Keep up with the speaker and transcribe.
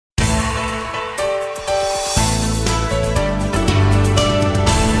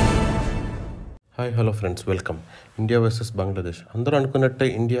Hello friends, welcome. India versus Bangladesh. అందరూ అనుకున్నట్టే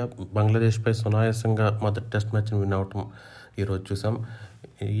India బంగ్లాదేశ్పై సునాయాసంగా మొదటి టెస్ట్ మ్యాచ్ని విన్ అవటం ఈరోజు చూసాం.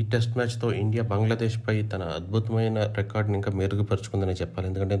 ఈ టెస్ట్ మ్యాచ్తో ఇండియా బంగ్లాదేశ్పై తన అద్భుతమైన రికార్డుని ఇంకా మెరుగుపరుచుకుందని చెప్పాలి.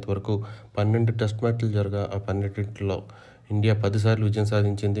 ఎందుకంటే ఇంతవరకు 12 టెస్ట్ మ్యాచ్లు జరగా ఆ 12లో ఇండియా 10 సార్లు విజయం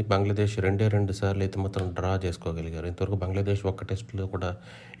సాధించింది. బంగ్లాదేశ్ 2 సార్లు అయితే మాత్రం డ్రా చేసుకోగలిగారు. ఇంతవరకు బంగ్లాదేశ్ ఒక్క టెస్టులో కూడా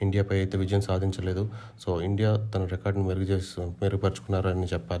ఇండియాపై అయితే విజయం సాధించలేదు. సో ఇండియా తన రికార్డును మెరుగుపరుచుకున్నారని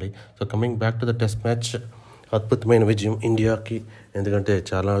చెప్పాలి. So coming back to the test match, అద్భుతమైన విజయం ఇండియాకి. ఎందుకంటే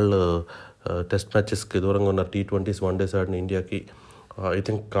చాలా టెస్ట్ మ్యాచెస్కి దూరంగా ఉన్న T20s, వన్డేస్ ఆడిన ఇండియాకి ఐ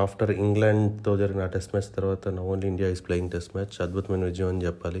థింక్ ఆఫ్టర్ ఇంగ్లాండ్తో జరిగిన టెస్ట్ మ్యాచ్ తర్వాత now only India is playing test match. అద్భుతమైన విజయం అని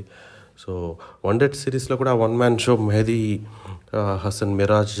చెప్పాలి. సో వన్డే సిరీస్లో కూడా one man show Mehdi Hasan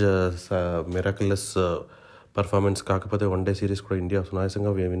Miraz మిరాకిలస్ performance. కాకపోతే వన్డే సిరీస్ కూడా ఇండియా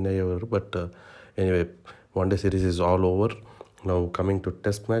సునాయాసంగా విన్ అయ్యేవారు. But anyway, one day series is all over. Now coming to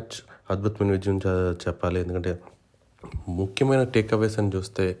test match, అద్భుతమైన విజయం చెప్పాలి. ఎందుకంటే ముఖ్యమైన టేక్అవేస్ అని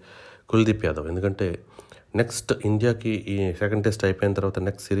చూస్తే కుల్దీప్ యాదవ్. ఎందుకంటే నెక్స్ట్ ఇండియాకి ఈ సెకండ్ టెస్ట్ అయిపోయిన తర్వాత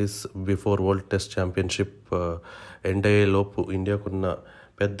next series before world test championship end అయ్యే లోపు ఇండియాకున్న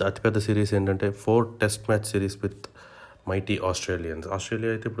అతిపెద్ద సిరీస్ ఏంటంటే 4 test match series with mighty Australians.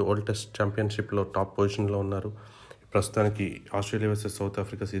 Australia అయితే ఇప్పుడు వరల్డ్ టెస్ట్ ఛాంపియన్షిప్లో టాప్ పొజిషన్లో ఉన్నారు. ప్రస్తుతానికి Australia versus south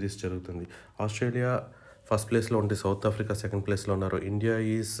Africa series జరుగుతుంది. ఆస్ట్రేలియా ఫస్ట్ ప్లేస్లో ఉంటే సౌత్ ఆఫ్రికా సెకండ్ ప్లేస్లో ఉన్నారు. India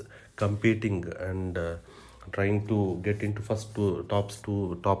is competing and trying to get in to first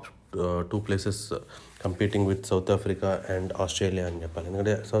top two places, competing with south Africa and Australia అని చెప్పాలి.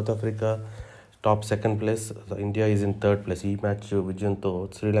 ఎందుకంటే south Africa top second place, India is in third place. ఈ match విజయంతో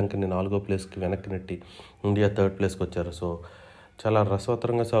శ్రీలంకని 4వ ప్లేస్కి వెనక్కి నెట్టి ఇండియా థర్డ్ ప్లేస్కి వచ్చారు. సో చాలా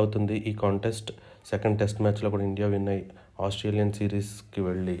రసవత్తరంగా సాగుతుంది ఈ కాంటెస్ట్. సెకండ్ టెస్ట్ మ్యాచ్లో కూడా ఇండియా విన్ అయ్యి ఆస్ట్రేలియన్ సిరీస్కి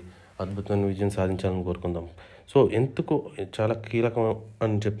వెళ్ళి అద్భుతమైన విజయం సాధించాలని కోరుకుందాం. సో ఎందుకు చాలా కీలకం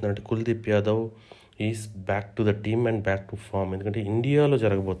అని చెప్తున్నారంటే Kuldeep Yadav is back to the team and back to form. ఎందుకంటే ఇండియాలో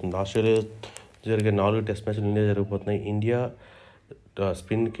జరగబోతుంది, ఆస్ట్రేలియా జరిగే 4 టెస్ట్ మ్యాచ్లు ఇండియా జరగబోతున్నాయి. ఇండియా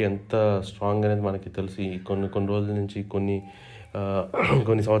స్పిన్కి ఎంత స్ట్రాంగ్ అనేది మనకి తెలిసి కొన్ని రోజుల నుంచి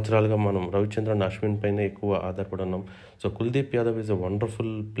కొన్ని సంవత్సరాలుగా మనం రవిచంద్రన్, అశ్విన్ పైన ఎక్కువ ఆధారపడి ఉన్నాం. So Kuldeep Yadav is a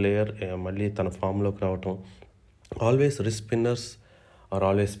wonderful player. మళ్ళీ తన ఫామ్లోకి రావటం. Always wrist spinners are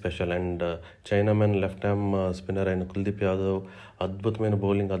always special. And chinamen left hand spinner అయిన కుల్దీప్ యాదవ్ అద్భుతమైన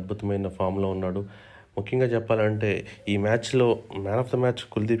బౌలింగ్, అద్భుతమైన ఫామ్లో ఉన్నాడు. ముఖ్యంగా చెప్పాలంటే ఈ మ్యాచ్లో man of the match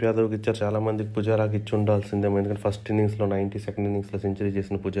Kuldeep యాదవ్కి ఇచ్చారు. చాలామందికి పుజారాకి ఇచ్చి ఉండాల్సిందేమో. ఎందుకంటే ఫస్ట్ ఇన్నింగ్స్లో 90, సెకండ్ ఇన్నింగ్స్లో సెంచరీ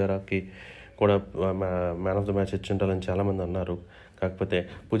చేసిన పుజారాకి కూడా మ్యాన్ ఆఫ్ ద మ్యాచ్ ఇచ్చి ఉండాలని చాలామంది అన్నారు. కాకపోతే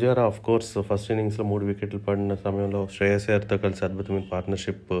పుజారా ఆఫ్ కోర్స్ ఫస్ట్ ఇన్నింగ్స్లో 3 వికెట్లు పడిన సమయంలో శ్రేయస్ అయ్యర్తో కలిసి అద్భుతమైన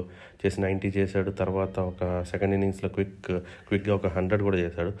పార్ట్నర్షిప్ చేసి 90 చేశాడు. తర్వాత ఒక సెకండ్ ఇన్నింగ్స్లో క్విక్గా ఒక 100 కూడా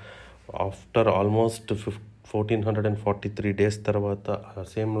చేశాడు. ఆఫ్టర్ ఆల్మోస్ట్ 1443 days తర్వాత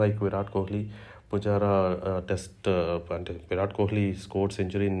same like Virat Kohli, Pujara test అంటే Virat Kohli scored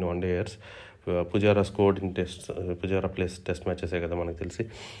century in one day years, Pujara scored in Pujara place test మ్యాచెసే కదా మనకు తెలిసి.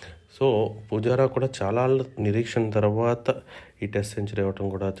 సో పుజారా కూడా చాలా నిరీక్షణ తర్వాత ఈ టెస్ట్ సెంచరీ అవ్వటం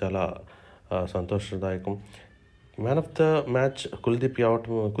కూడా చాలా సంతోషదాయకం. Man of the match Kuldeep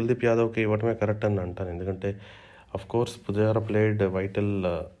యాదవ్కి ఇవ్వటమే కరెక్ట్ అని అంటాను. ఎందుకంటే of course Pujara played vital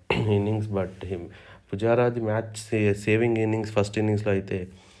innings, but పుజారాది match saving innings first ఇన్నింగ్స్లో అయితే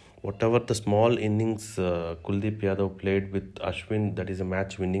whatever the small innings Kuldeep Yadav played with Ashwin, that is a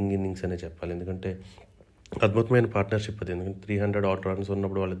match winning innings అనే చెప్పాలి. ఎందుకంటే అద్భుతమైన పార్ట్నర్షిప్ అది. ఎందుకంటే 300 odd runs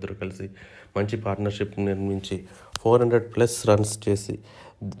ఉన్నప్పుడు వాళ్ళిద్దరూ కలిసి మంచి పార్ట్నర్షిప్ నిర్మించి 400+ runs చేసి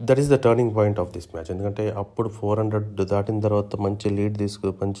that is the turning point of this match. ఎందుకంటే అప్పుడు 400 దాటిన తర్వాత మంచి లీడ్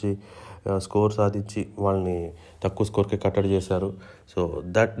మంచి స్కోర్ సాధించి వాళ్ళని తక్కువ స్కోర్కి కట్టడి చేశారు. So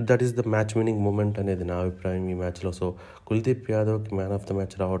that is the match winning moment అనేది నా అభిప్రాయం ఈ మ్యాచ్లో. So Kuldeep యాదవ్కి man of the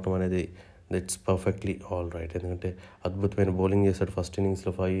match రావటం అనేది ఇట్స్ పర్ఫెక్ట్లీ ఆల్ రైట్. ఎందుకంటే అద్భుతమైన బౌలింగ్ చేశాడు. ఫస్ట్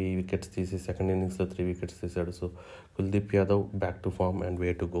ఇన్నింగ్స్లో 5 wickets తీసి సెకండ్ ఇన్నింగ్స్లో 3 wickets తీశాడు. So Kuldeep Yadav back to form and way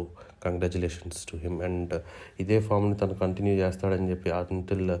to go. Congratulations to him. And ఇదే ఫామ్ని తను కంటిన్యూ చేస్తాడని చెప్పి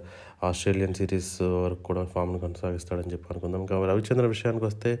అంటిల్ ఆస్ట్రేలియన్ సిరీస్ వరకు కూడా ఫామ్ను కొనసాగిస్తాడని చెప్పి అనుకుందాం. ఇంకా రవిచంద్ర విషయానికి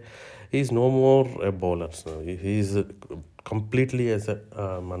వస్తే is no more a bowler. Is completely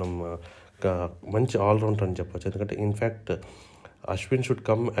మనం మంచి ఆల్రౌండర్ అని చెప్పొచ్చు. ఎందుకంటే in fact Ashwin should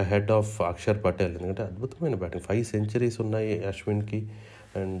come ahead of Axar Patel. ఎందుకంటే అద్భుతమైన బ్యాటింగ్, 5 centuries ఉన్నాయి అశ్విన్కి.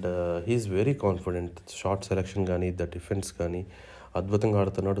 And he's very confident. Short selection కానీ ద డిఫెన్స్ కానీ అద్భుతంగా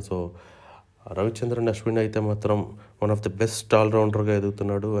ఆడుతున్నాడు. సో రవిచంద్రన్ అశ్విన్ అయితే మాత్రం one of the best ఆల్రౌండర్గా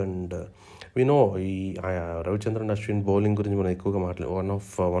ఎదుగుతున్నాడు. And we know ఈ రవిచంద్రన్ అశ్విన్ బౌలింగ్ గురించి మనం ఎక్కువగా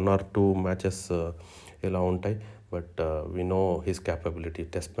వన్ ఆర్ టూ మ్యాచెస్ ఇలా ఉంటాయి. But we know his capability.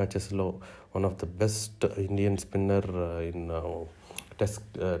 Test మ్యాచెస్లో one of the best Indian spinner in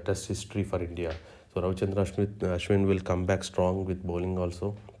test history for India. So Ravichandra Ashwin will come back strong with bowling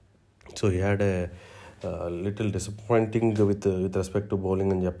also. So he had a little disappointing with respect to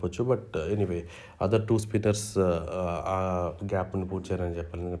bowling అని చెప్పొచ్చు. But anyway other two spinners ఆ గ్యాప్ని పూడ్చారని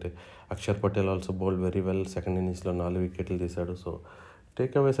చెప్పాలి. ఎందుకంటే Axar Patel also bowled very well. Second ఇన్నింగ్స్లో 4 వికెట్లు తీశాడు. So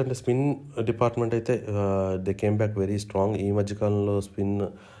take అవేస్ అంటే spin department అయితే they came back very strong. ఈ మధ్యకాలంలో స్పిన్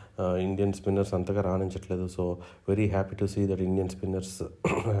ఇండియన్ స్పిన్నర్స్ అంతగా రాణించట్లేదు. So very happy to see that Indian spinners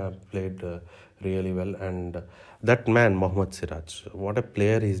played really well. And that man Mohammed Siraj, what a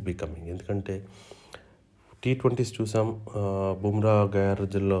player is becoming. ఎందుకంటే T20s చూసాం, బుమ్రా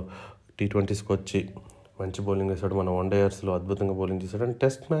గయార్జుల్లో T20స్కి వచ్చి మంచి bowling వేశాడు. మన వన్డేయర్స్లో అద్భుతంగా బౌలింగ్ చేశాడు. And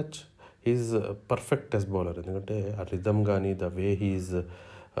test match is perfect test bowler. ఎందుకంటే ఆ రిథమ్ కానీ the way he's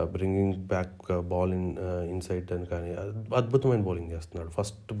bringing back ball inside అని కానీ అద్భుతమైన బౌలింగ్ చేస్తున్నాడు.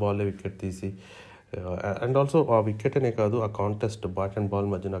 ఫస్ట్ బాల్లే వికెట్ తీసి అండ్ ఆల్సో ఆ వికెట్ అనే కాదు, ఆ కాంటెస్ట్ బ్యాట్ అండ్ బాల్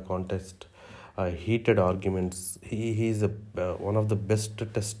మధ్యన contest heated arguments. He's one of the best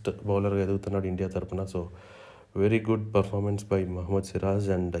test బౌలర్గా ఎదుగుతున్నాడు India తరఫున. So very good performance by Mohammed Siraj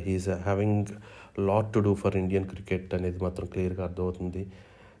and he's having lot to do for Indian cricket అనేది మాత్రం క్లియర్గా అర్థమవుతుంది.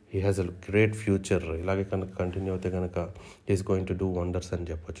 He has a great future. ఇలాగే కనుక continue అయితే కనుక he's going to do wonders అని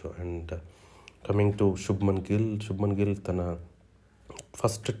చెప్పొచ్చు. And coming to Shubman Gill తన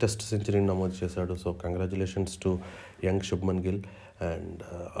ఫస్ట్ టెస్ట్ సెంచరీని నమోదు చేశాడు. So congratulations to young Shubman Gill. And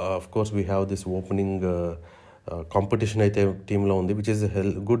of course we have this opening competition అయితే టీంలో ఉంది, which is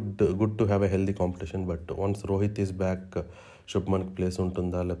good to have a healthy competition. But once Rohit is back శుభ్మన్కి place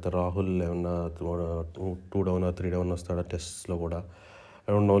ఉంటుందా, లేకపోతే రాహుల్ ఏమన్నా 2 డౌన్ 3 డౌన్ వస్తాడా టెస్ట్స్లో కూడా, I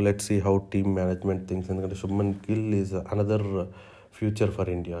don't know. Let's see how team management things. ఎందుకంటే Shubman Gill is another future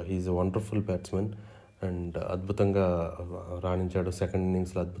for India. He's a wonderful batsmen and అద్భుతంగా రాణించాడు. Second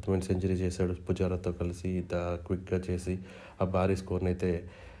ఇన్నింగ్స్లో అద్భుతమైన century చేశాడు పుజారాతో కలిసి. క్విక్గా చేసి ఆ భారీ స్కోర్ని అయితే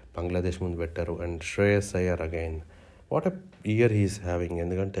బంగ్లాదేశ్ ముందు పెట్టారు. And Shreyas Iyer again, what a year he's having.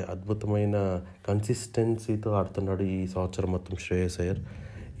 ఎందుకంటే అద్భుతమైన కన్సిస్టెన్సీతో ఆడుతున్నాడు ఈ సంవత్సరం మొత్తం శ్రేయస్ అయ్యర్.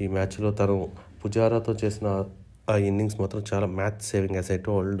 ఈ మ్యాచ్లో తను పుజారాతో చేసిన ఆ ఇన్నింగ్స్ మాత్రం చాలా match saving, as I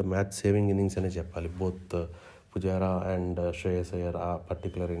told match saving innings అనే చెప్పాలి. బోత్ పుజారా అండ్ శ్రేయస్ అయ్యర్ ఆ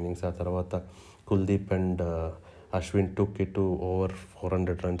పర్టికులర్ ఇన్నింగ్స్. ఆ తర్వాత Kuldeep and Ashwin took it to over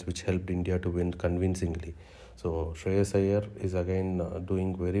 400 runs, which helped India to win convincingly. So Shreyas Iyer is again doing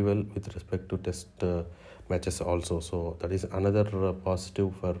very well with respect to test matches also. So that is another positive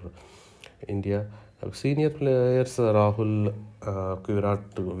for India. Senior players Rahul,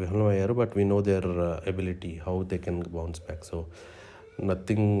 Virat, Vihalmayar, but we know their ability, how they can bounce back. So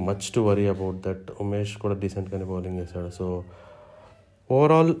nothing much to worry about that. Umesh kuda decent gaane bowling chesadu. So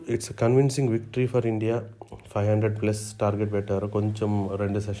overall it's convincing victory for India. 500+ target పెట్టారు. కొంచెం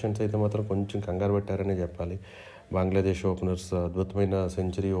 2 sessions అయితే మాత్రం కొంచెం కంగారు పెట్టారనే చెప్పాలి. Bangladesh openers అద్భుతమైన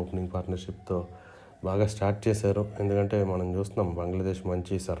century opening పార్ట్నర్షిప్తో బాగా start చేశారు. ఎందుకంటే మనం చూస్తున్నాం బంగ్లాదేశ్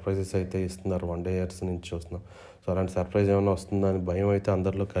మంచి సర్ప్రైజెస్ అయితే ఇస్తున్నారు. వన్డేయర్స్ నుంచి చూస్తున్నాం. సో అలాంటి సర్ప్రైజ్ ఏమైనా వస్తుందా అని భయం అయితే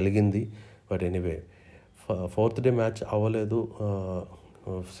అందరిలో కలిగింది. But anyway 4th day match అవ్వలేదు,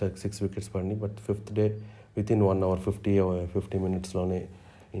 6 వికెట్స్ పడినాయి. But 5th day within 1 hour 50 minutesలోనే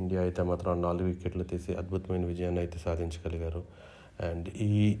India అయితే మాత్రం 4 వికెట్లు తీసి అద్భుతమైన విజయాన్ని అయితే సాధించగలిగారు. అండ్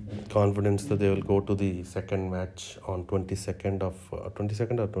ఈ కాన్ఫిడెన్స్తో they will go to the second match on 22nd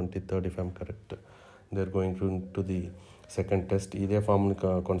or 23rd if I'm correct. They are going to the second test. ఇదే ఫామ్ని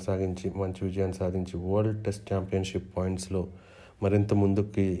కొనసాగించి మంచి విజయాన్ని సాధించి వరల్డ్ టెస్ట్ ఛాంపియన్షిప్ పాయింట్స్లో మరింత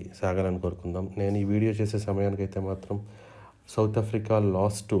ముందుకి సాగాలని కోరుకుందాం. నేను ఈ వీడియో చేసే సమయానికైతే మాత్రం south Africa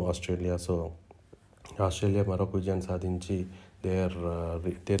last to Australia. So Australia మరొక విజయాన్ని సాధించి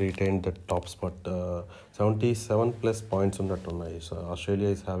they retain the top spot. 77+ points ఉన్నట్టున్నాయి. So Australia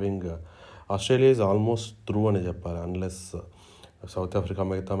is almost through అని చెప్పాలి. అన్లెస్ సౌత్ ఆఫ్రికా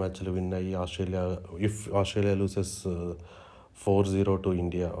మిగతా మ్యాచ్లు విన్ అయ్యి ఆస్ట్రేలియా లూసెస్ 4-0 టు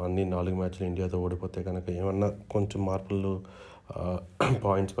ఇండియా, అన్ని 4 మ్యాచ్లు ఇండియాతో ఓడిపోతే కనుక ఏమన్నా కొంచెం మార్పులు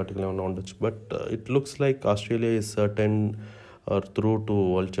పాయింట్స్ పర్టికులర్ ఏమన్నా ఉండొచ్చు. But it looks like Australia is certain or through to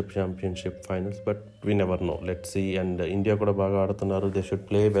World Championship finals, but we never know. Let's see. And India కూడా బాగా ఆడుతున్నారు. They should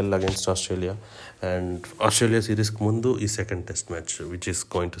play well against Australia. And Australia series కి ముందు ఈ second test match which is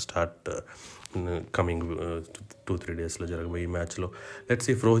going to start coming 2-3 డేస్లో జరగబోయే ఈ మ్యాచ్లో. Let's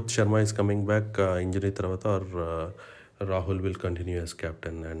see if Rohit Sharma is coming back injury తర్వాత, or Rahul will continue as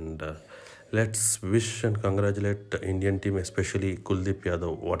captain. And let's wish and congratulate Indian team, especially Kuldeep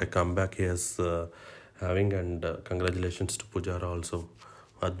Yadav. What a comeback he has having. And congratulations to Pujara also.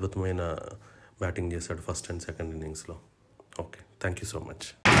 అద్భుతమైన batting చేశాడు first and second ఇన్నింగ్స్లో. Okay, thank you so much.